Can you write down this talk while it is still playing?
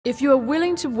If you are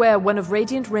willing to wear one of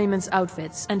Radiant Raymond's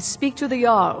outfits and speak to the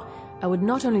Jarl, I would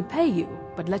not only pay you,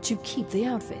 but let you keep the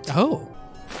outfit. Oh.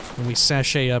 When we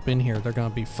sashay up in here, they're gonna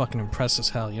be fucking impressed as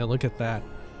hell. Yeah, look at that.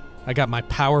 I got my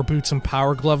power boots and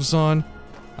power gloves on.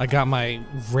 I got my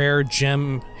rare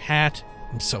gem hat.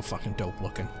 I'm so fucking dope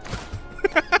looking.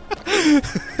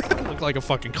 I look like a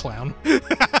fucking clown.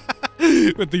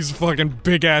 With these fucking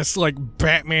big-ass, like,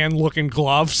 Batman-looking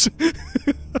gloves.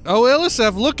 Oh,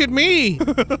 Elisef, look at me!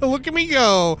 Look at me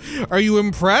go! Are you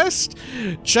impressed?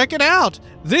 Check it out!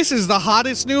 This is the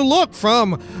hottest new look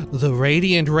from the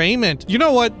Radiant Raiment. You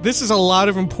know what? This is a lot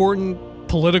of important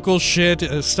political shit,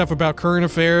 stuff about current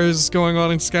affairs going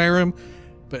on in Skyrim.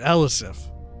 But Elisef,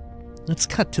 let's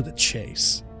cut to the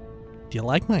chase. Do you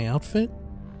like my outfit?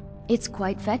 It's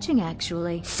quite fetching,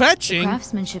 actually. Fetching? The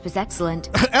craftsmanship is excellent.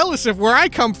 Elisef, where I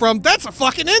come from, that's a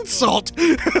fucking insult!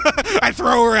 I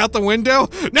throw her out the window.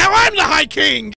 Now I'm the High King!